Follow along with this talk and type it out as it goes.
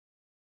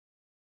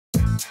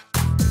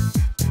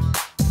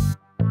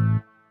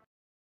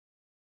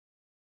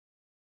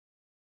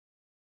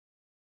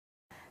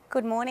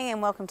Good morning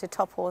and welcome to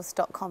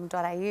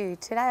tophorse.com.au.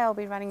 Today I'll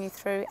be running you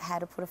through how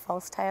to put a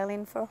false tail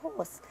in for a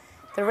horse.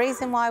 The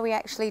reason why we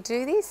actually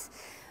do this,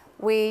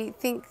 we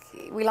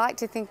like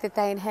to think that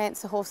they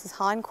enhance the horse's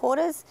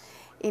hindquarters.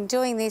 In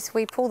doing this,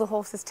 we pull the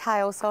horse's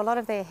tail, so a lot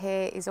of their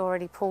hair is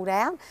already pulled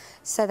out,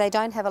 so they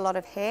don't have a lot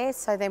of hair,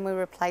 so then we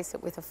replace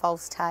it with a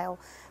false tail.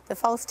 The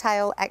false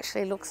tail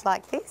actually looks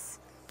like this.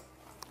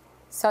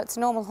 So it's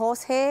normal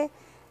horse hair,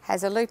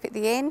 has a loop at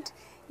the end.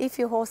 If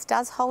your horse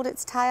does hold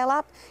its tail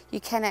up, you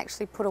can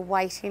actually put a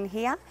weight in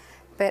here,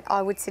 but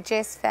I would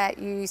suggest that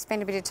you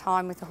spend a bit of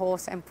time with the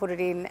horse and put it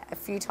in a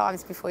few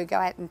times before you go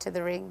out into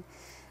the ring.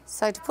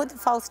 So to put the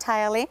false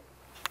tail in,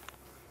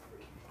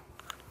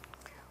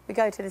 we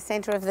go to the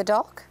centre of the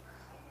dock,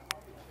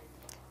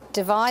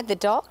 divide the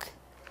dock,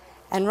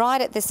 and right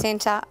at the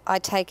centre I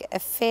take a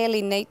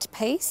fairly neat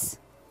piece,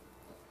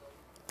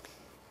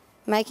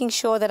 making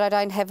sure that I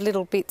don't have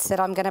little bits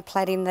that I'm going to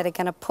plait in that are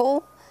going to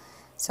pull.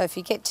 So if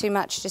you get too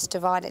much, just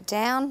divide it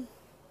down.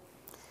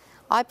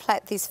 I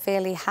plait this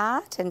fairly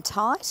hard and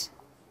tight.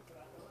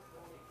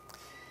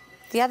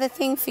 The other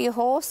thing for your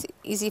horse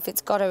is if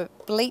it's got a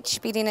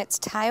bleach bit in its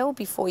tail,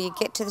 before you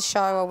get to the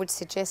show, I would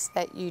suggest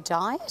that you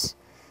dye it.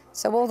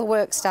 So all the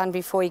work's done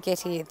before you get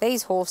here.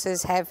 These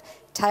horses have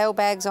tail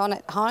bags on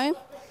at home,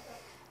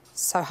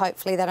 so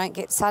hopefully they don't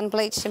get sun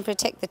bleached and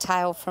protect the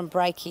tail from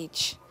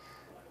breakage.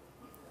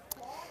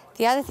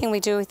 The other thing we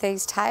do with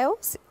these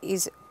tails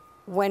is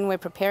when we're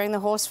preparing the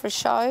horse for a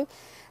show,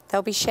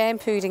 they'll be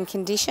shampooed and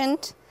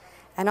conditioned,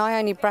 and I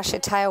only brush a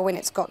tail when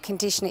it's got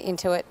conditioner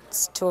into it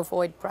to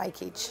avoid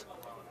breakage.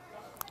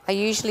 I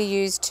usually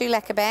use 2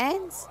 lacquer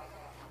bands,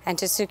 and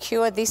to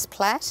secure this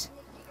plait,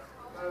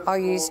 I'll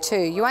use 2.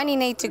 You only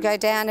need to go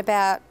down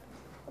about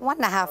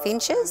 1.5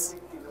 inches.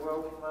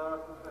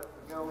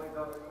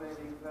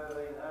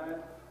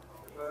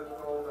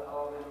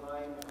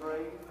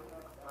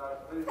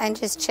 And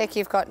just check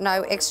you've got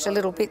no extra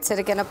little bits that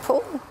are going to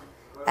pull,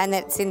 and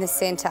that's in the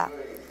centre.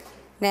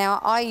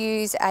 Now I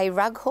use a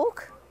rug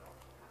hook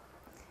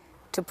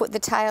to put the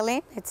tail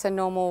in. It's a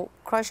normal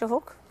crochet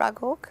hook, rug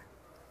hook.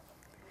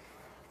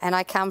 And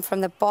I come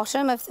from the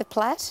bottom of the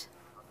plait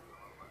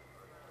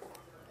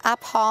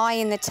up high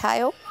in the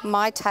tail.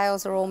 My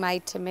tails are all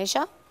made to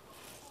measure.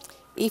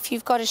 If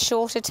you've got a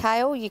shorter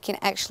tail, you can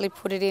actually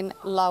put it in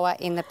lower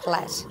in the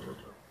plait.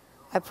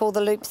 I pull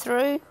the loop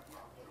through,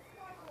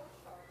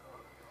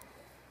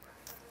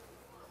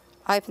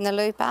 open the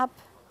loop up,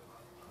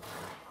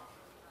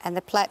 and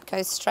the plait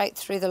goes straight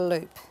through the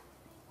loop.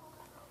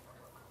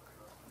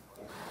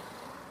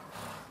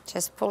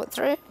 Just pull it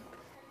through.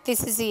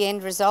 This is the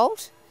end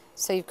result.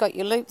 So you've got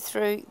your loop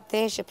through,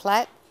 there's your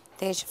plait,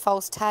 there's your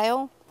false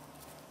tail.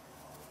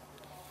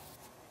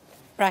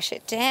 Brush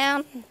it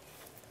down.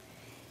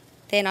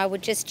 Then I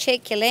would just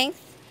check your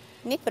length,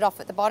 nip it off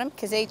at the bottom,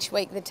 because each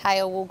week the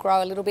tail will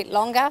grow a little bit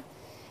longer.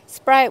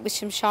 Spray it with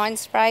some shine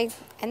spray,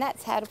 and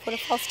that's how to put a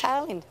false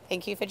tail in.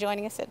 Thank you for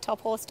joining us at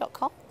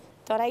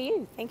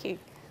tophorse.com.au. Thank you.